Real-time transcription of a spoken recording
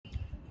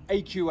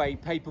AQA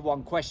Paper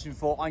 1 Question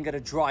 4. I'm going to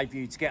drive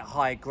you to get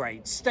higher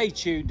grades. Stay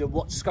tuned and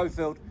watch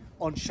Schofield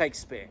on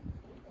Shakespeare.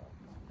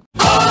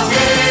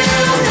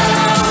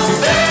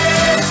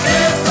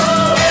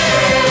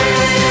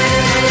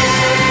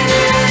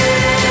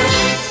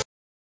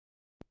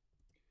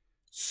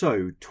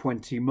 So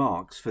 20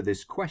 marks for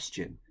this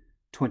question,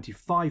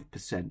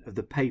 25% of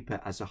the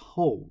paper as a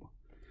whole.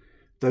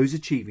 Those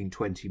achieving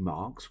 20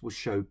 marks will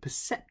show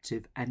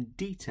perceptive and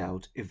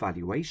detailed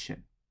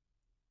evaluation.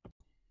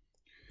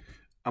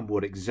 And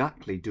what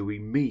exactly do we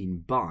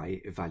mean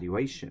by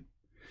evaluation?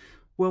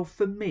 Well,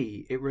 for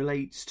me, it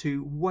relates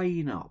to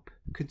weighing up,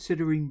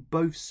 considering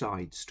both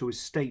sides to a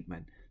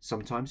statement,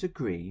 sometimes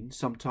agreeing,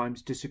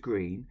 sometimes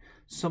disagreeing,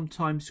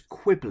 sometimes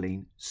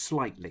quibbling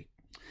slightly.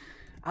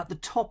 At the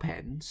top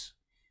ends,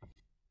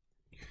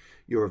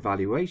 your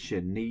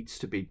evaluation needs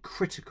to be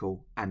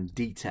critical and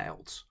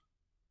detailed.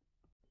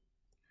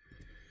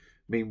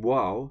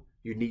 Meanwhile,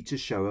 you need to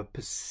show a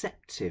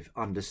perceptive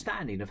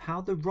understanding of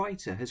how the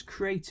writer has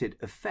created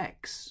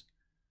effects,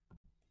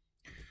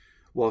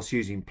 whilst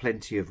using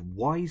plenty of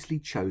wisely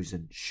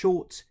chosen,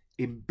 short,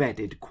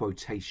 embedded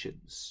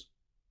quotations.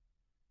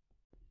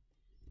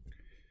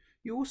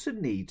 You also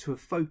need to have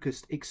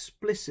focused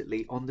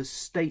explicitly on the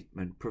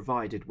statement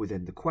provided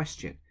within the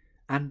question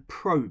and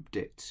probed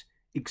it,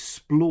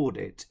 explored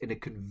it in a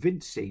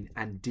convincing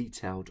and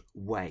detailed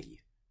way.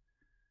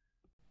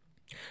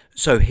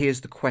 So here's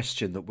the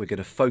question that we're going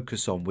to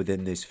focus on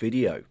within this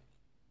video.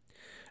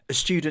 A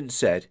student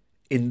said,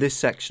 in this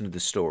section of the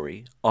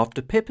story,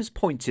 after Pip has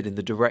pointed in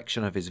the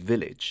direction of his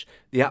village,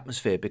 the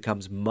atmosphere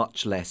becomes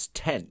much less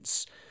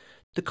tense.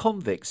 The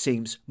convict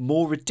seems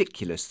more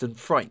ridiculous than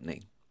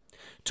frightening.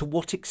 To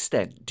what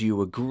extent do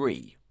you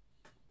agree?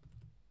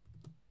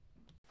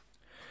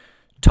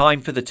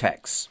 Time for the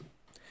text.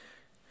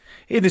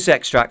 In this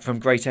extract from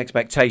Great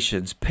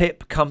Expectations,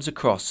 Pip comes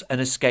across an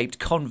escaped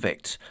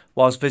convict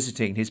whilst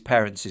visiting his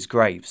parents'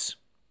 graves.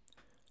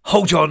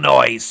 "Hold your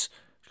noise!"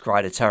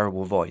 cried a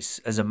terrible voice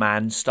as a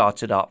man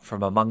started up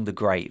from among the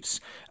graves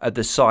at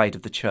the side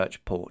of the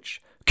church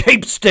porch.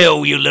 "Keep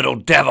still, you little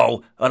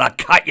devil, and I'll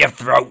cut your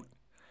throat!"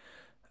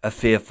 A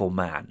fearful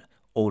man,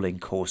 all in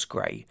coarse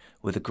grey,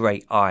 with a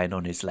great iron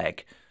on his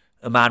leg,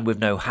 a man with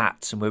no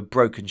hat and with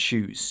broken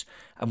shoes,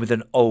 and with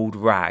an old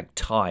rag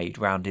tied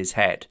round his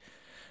head,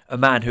 a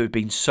man who had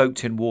been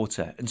soaked in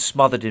water and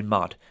smothered in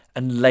mud,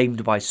 and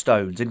lamed by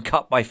stones, and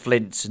cut by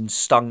flints, and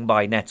stung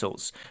by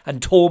nettles,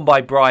 and torn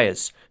by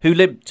briars, who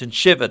limped and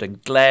shivered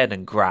and glared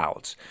and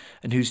growled,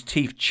 and whose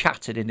teeth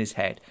chattered in his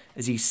head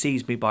as he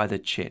seized me by the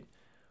chin.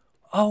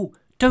 "Oh,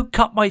 don't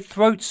cut my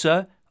throat,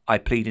 sir," I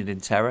pleaded in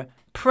terror.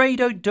 "Pray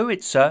don't do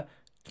it, sir."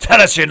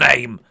 "Tell us your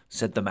name,"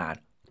 said the man.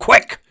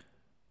 "Quick!"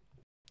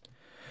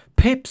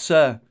 "Pip,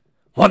 sir."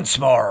 "Once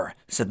more,"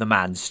 said the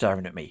man,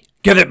 staring at me.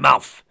 "Give it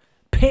mouth."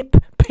 Pip,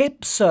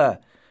 sir."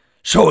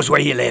 "Show us where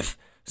you live,"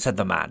 said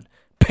the man.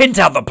 "Pint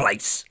out the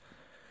place."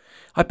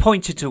 I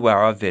pointed to where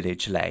our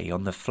village lay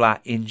on the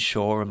flat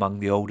inshore among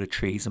the older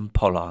trees and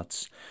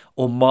pollards,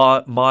 or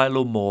mile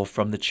or more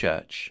from the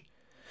church.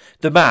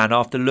 The man,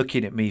 after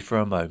looking at me for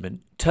a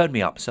moment, turned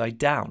me upside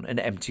down and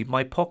emptied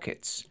my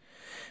pockets.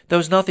 There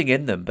was nothing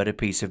in them but a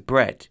piece of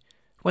bread.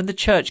 When the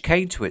church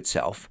came to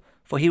itself,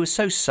 for he was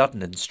so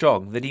sudden and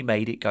strong that he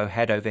made it go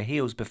head over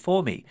heels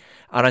before me,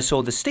 and I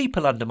saw the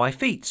steeple under my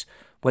feet.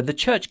 When the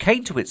church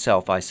came to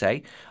itself, I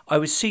say, I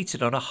was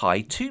seated on a high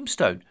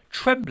tombstone,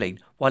 trembling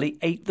while he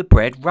ate the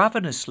bread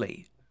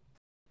ravenously.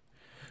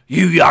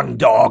 "You young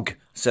dog,"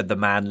 said the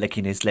man,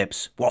 licking his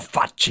lips, "what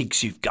fat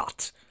cheeks you've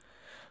got."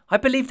 I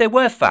believe they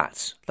were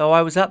fat, though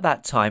I was at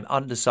that time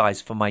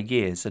undersized for my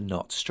years and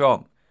not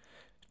strong.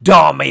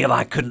 "Darn me if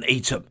I couldn't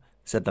eat 'em,"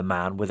 said the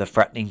man with a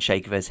threatening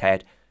shake of his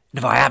head, "and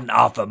if I hadn't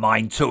half a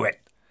mind to it."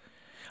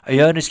 I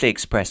earnestly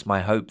expressed my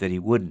hope that he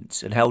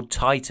wouldn't, and held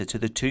tighter to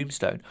the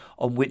tombstone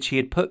on which he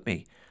had put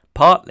me,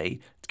 partly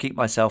to keep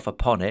myself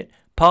upon it,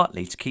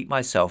 partly to keep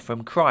myself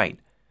from crying.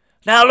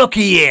 "Now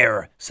look-'ee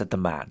here," said the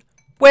man.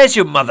 "Where's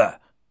your mother?"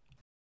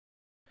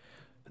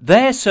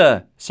 "There,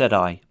 sir," said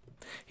I.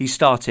 He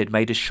started,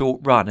 made a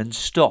short run, and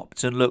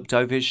stopped and looked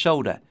over his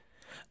shoulder.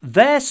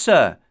 "There,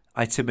 sir,"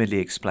 I timidly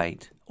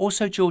explained.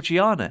 "Also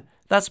Georgiana.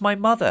 That's my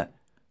mother."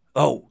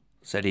 "Oh,"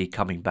 said he,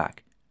 coming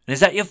back. "And is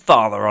that your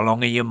father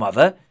along of your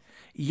mother?"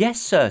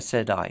 "Yes, sir,"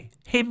 said I.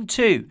 "Him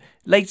too.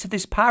 Late of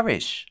this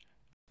parish."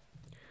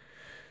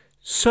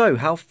 So,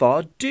 how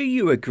far do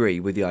you agree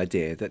with the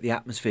idea that the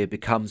atmosphere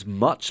becomes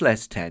much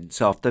less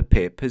tense after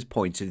Pip has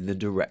pointed in the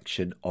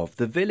direction of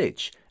the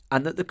village,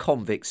 and that the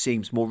convict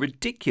seems more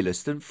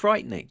ridiculous than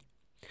frightening?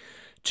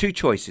 Two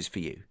choices for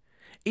you.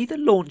 Either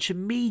launch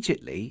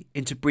immediately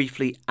into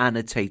briefly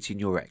annotating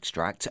your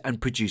extract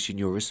and producing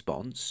your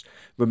response,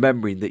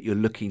 remembering that you're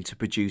looking to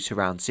produce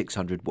around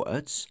 600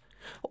 words,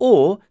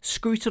 or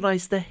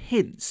scrutinise the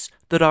hints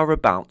that are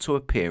about to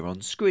appear on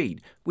screen,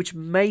 which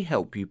may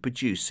help you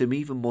produce some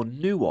even more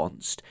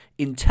nuanced,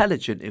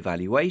 intelligent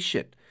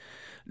evaluation.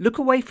 Look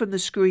away from the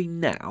screen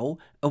now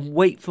and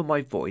wait for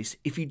my voice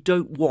if you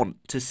don't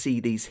want to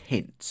see these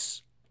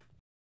hints.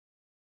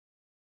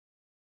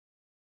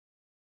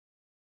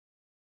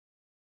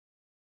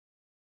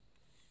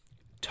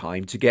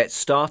 Time to get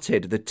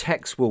started. The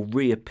text will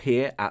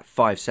reappear at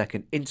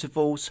 5-second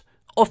intervals.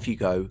 Off you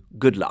go.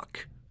 Good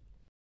luck.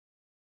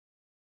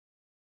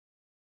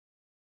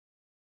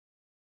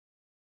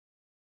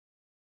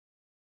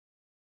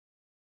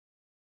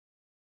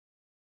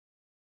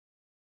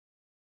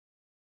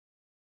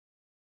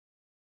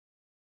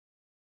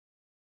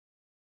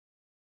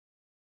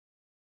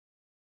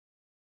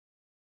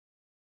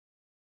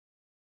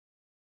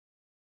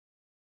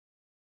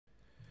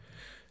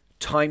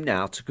 Time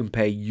now to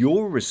compare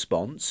your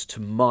response to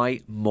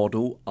my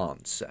model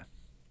answer.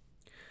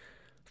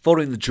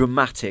 Following the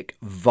dramatic,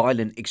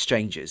 violent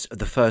exchanges of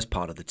the first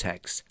part of the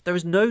text, there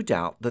is no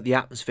doubt that the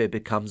atmosphere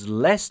becomes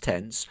less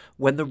tense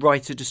when the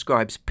writer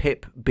describes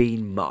Pip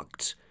being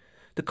mugged.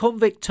 The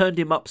convict turned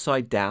him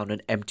upside down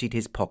and emptied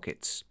his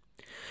pockets.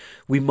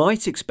 We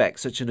might expect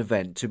such an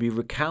event to be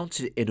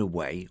recounted in a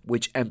way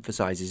which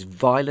emphasises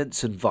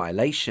violence and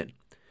violation.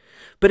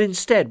 But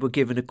instead we're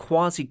given a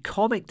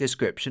quasi-comic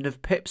description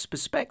of Pip's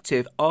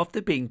perspective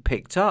after being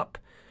picked up.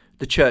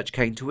 The church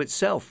came to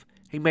itself.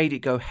 He made it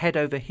go head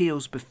over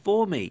heels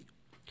before me.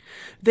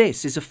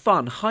 This is a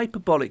fun,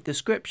 hyperbolic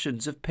description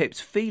of Pip's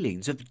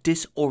feelings of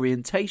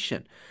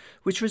disorientation,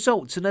 which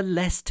results in a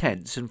less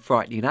tense and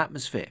frightening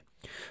atmosphere.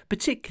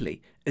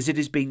 Particularly as it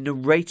is being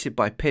narrated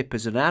by Pip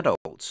as an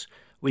adult,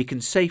 we can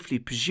safely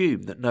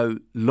presume that no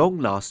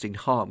long-lasting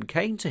harm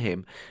came to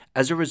him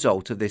as a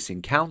result of this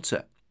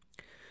encounter.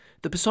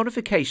 The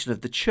personification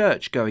of the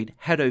church going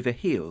head over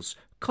heels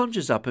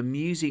conjures up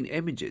amusing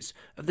images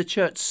of the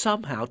church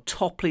somehow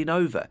toppling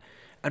over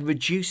and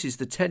reduces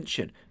the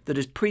tension that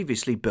has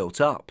previously built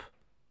up.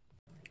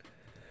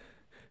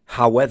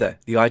 However,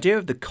 the idea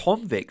of the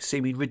convict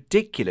seeming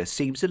ridiculous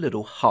seems a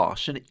little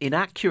harsh and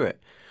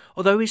inaccurate,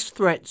 although his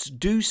threats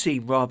do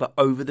seem rather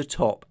over the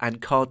top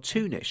and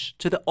cartoonish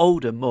to the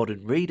older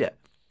modern reader.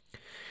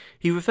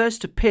 He refers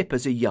to Pip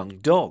as a young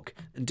dog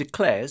and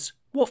declares,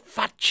 "What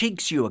fat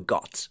cheeks you have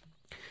got!"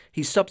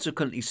 He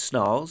subsequently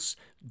snarls,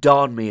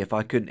 "Darn me if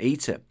I couldn't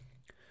eat him."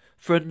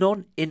 For a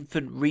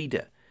non-infant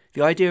reader,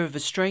 the idea of a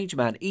strange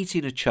man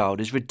eating a child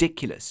is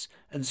ridiculous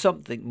and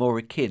something more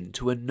akin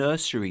to a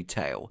nursery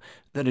tale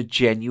than a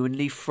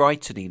genuinely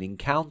frightening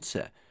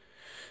encounter.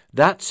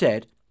 That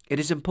said, it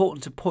is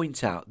important to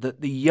point out that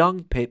the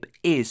young Pip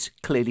is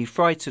clearly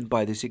frightened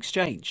by this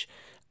exchange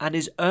and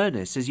is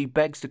earnest as he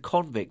begs the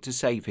convict to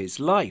save his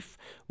life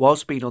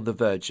whilst being on the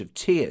verge of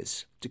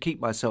tears, "to keep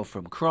myself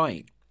from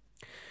crying."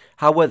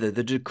 However,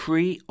 the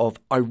degree of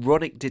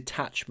ironic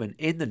detachment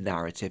in the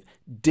narrative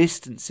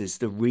distances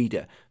the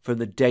reader from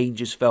the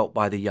dangers felt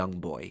by the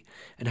young boy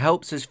and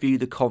helps us view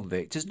the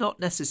convict as not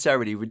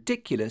necessarily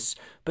ridiculous,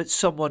 but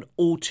someone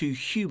all too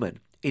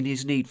human in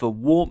his need for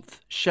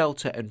warmth,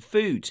 shelter and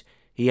food.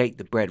 He ate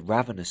the bread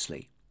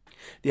ravenously.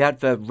 The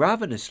adverb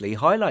ravenously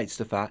highlights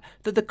the fact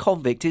that the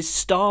convict is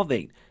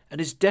starving and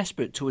is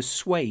desperate to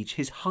assuage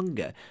his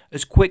hunger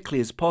as quickly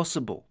as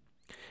possible.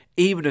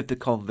 Even if the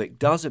convict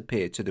does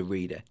appear to the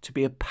reader to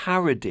be a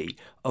parody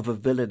of a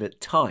villain at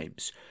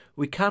times,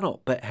 we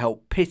cannot but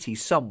help pity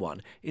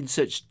someone in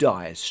such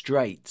dire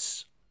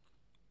straits.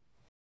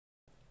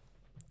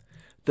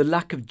 The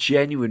lack of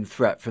genuine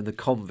threat from the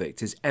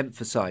convict is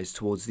emphasised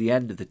towards the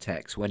end of the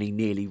text when he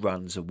nearly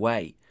runs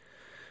away.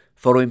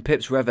 Following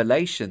Pip's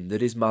revelation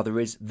that his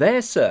mother is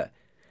 "There, sir,"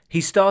 he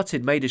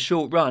started, made a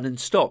short run and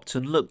stopped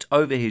and looked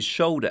over his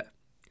shoulder.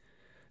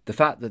 The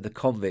fact that the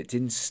convict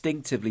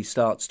instinctively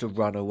starts to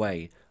run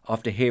away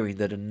after hearing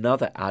that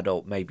another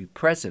adult may be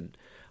present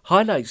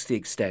highlights the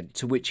extent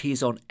to which he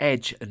is on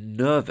edge and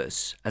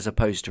nervous as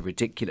opposed to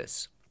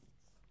ridiculous.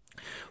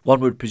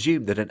 One would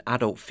presume that an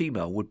adult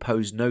female would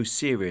pose no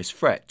serious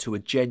threat to a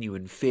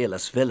genuine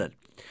fearless villain.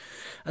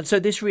 And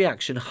so this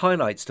reaction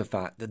highlights the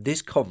fact that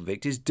this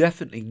convict is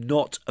definitely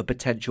not a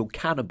potential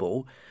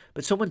cannibal,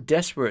 but someone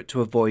desperate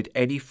to avoid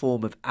any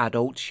form of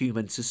adult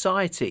human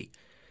society.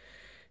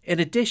 In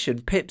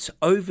addition, Pip's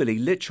overly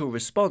literal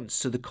response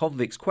to the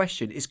convict's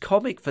question is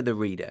comic for the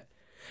reader.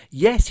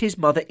 Yes, his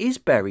mother is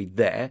buried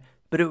there,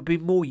 but it would be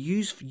more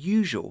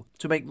usual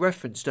to make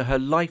reference to her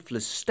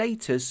lifeless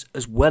status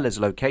as well as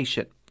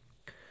location.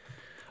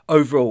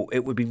 Overall,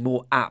 it would be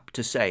more apt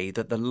to say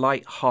that the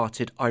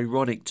light-hearted,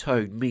 ironic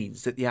tone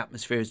means that the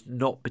atmosphere is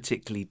not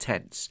particularly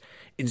tense,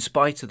 in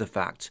spite of the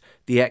fact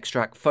the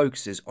extract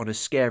focuses on a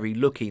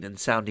scary-looking and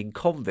sounding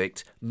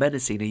convict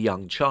menacing a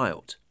young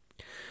child.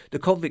 The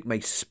convict may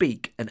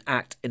speak and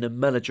act in a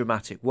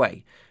melodramatic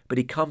way, but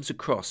he comes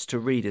across to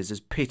readers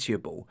as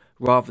pitiable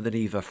rather than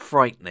either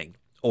frightening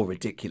or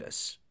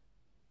ridiculous.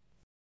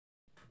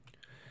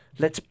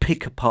 Let's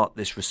pick apart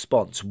this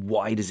response.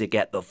 Why does it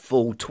get the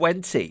full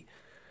 20?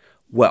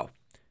 Well,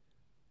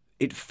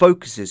 it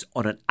focuses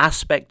on an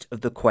aspect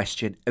of the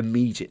question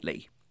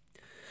immediately.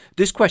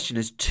 This question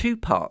has two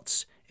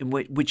parts in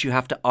which you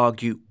have to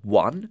argue,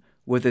 one,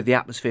 whether the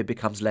atmosphere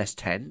becomes less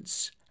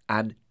tense,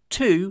 and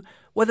two,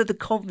 whether the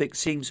convict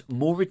seems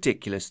more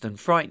ridiculous than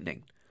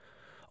frightening.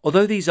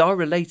 Although these are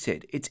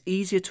related, it's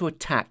easier to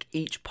attack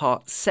each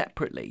part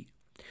separately.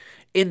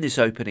 In this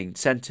opening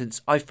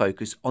sentence, I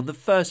focus on the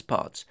first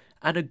part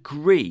and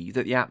agree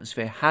that the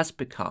atmosphere has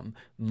become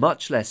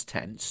much less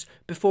tense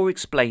before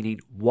explaining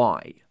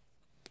why.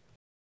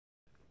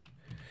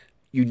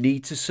 You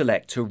need to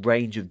select a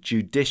range of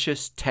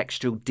judicious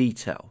textual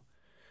detail,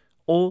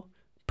 or,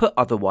 put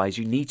otherwise,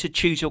 you need to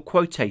choose your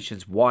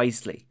quotations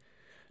wisely.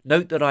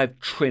 Note that I have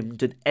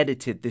trimmed and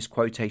edited this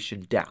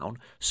quotation down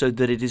so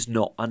that it is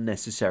not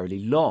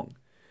unnecessarily long.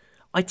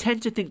 I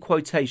tend to think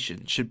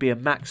quotations should be a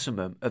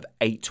maximum of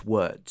 8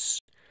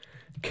 words.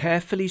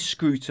 Carefully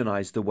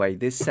scrutinise the way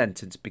this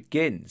sentence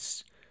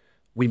begins.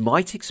 We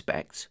might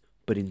expect,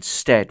 but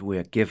instead we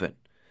are given.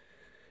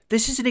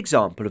 This is an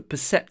example of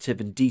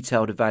perceptive and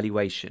detailed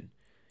evaluation.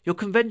 Your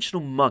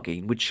conventional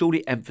mugging would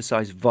surely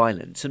emphasise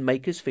violence and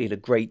make us feel a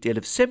great deal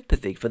of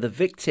sympathy for the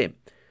victim.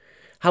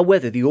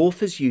 However, the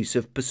author's use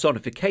of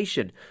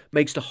personification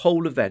makes the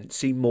whole event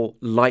seem more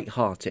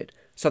light-hearted,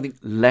 something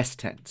less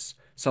tense,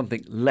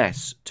 something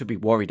less to be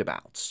worried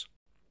about.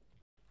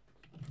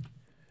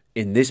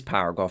 In this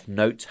paragraph,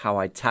 note how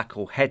I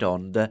tackle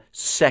head-on the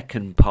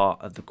second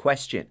part of the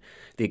question,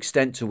 the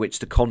extent to which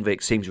the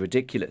convict seems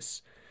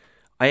ridiculous.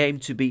 I aim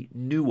to be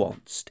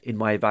nuanced in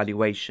my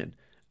evaluation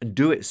and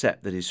do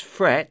accept that his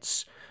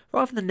threats,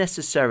 rather than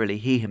necessarily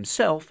he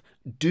himself,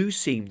 do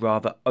seem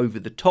rather over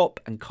the top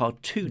and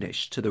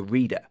cartoonish to the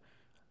reader.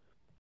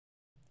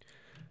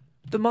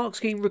 The mark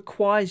scheme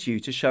requires you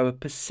to show a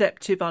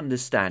perceptive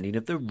understanding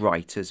of the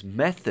writer's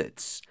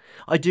methods.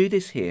 I do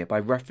this here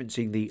by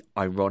referencing the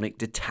ironic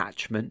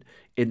detachment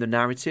in the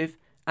narrative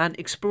and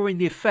exploring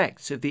the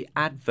effects of the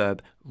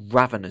adverb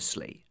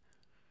ravenously.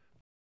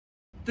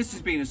 This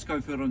has been a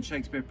Schofield on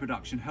Shakespeare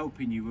production,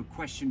 helping you with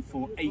question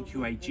for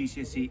AQA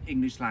GCSE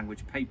English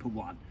Language Paper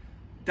 1.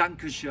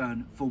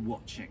 Dankeschön for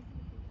watching.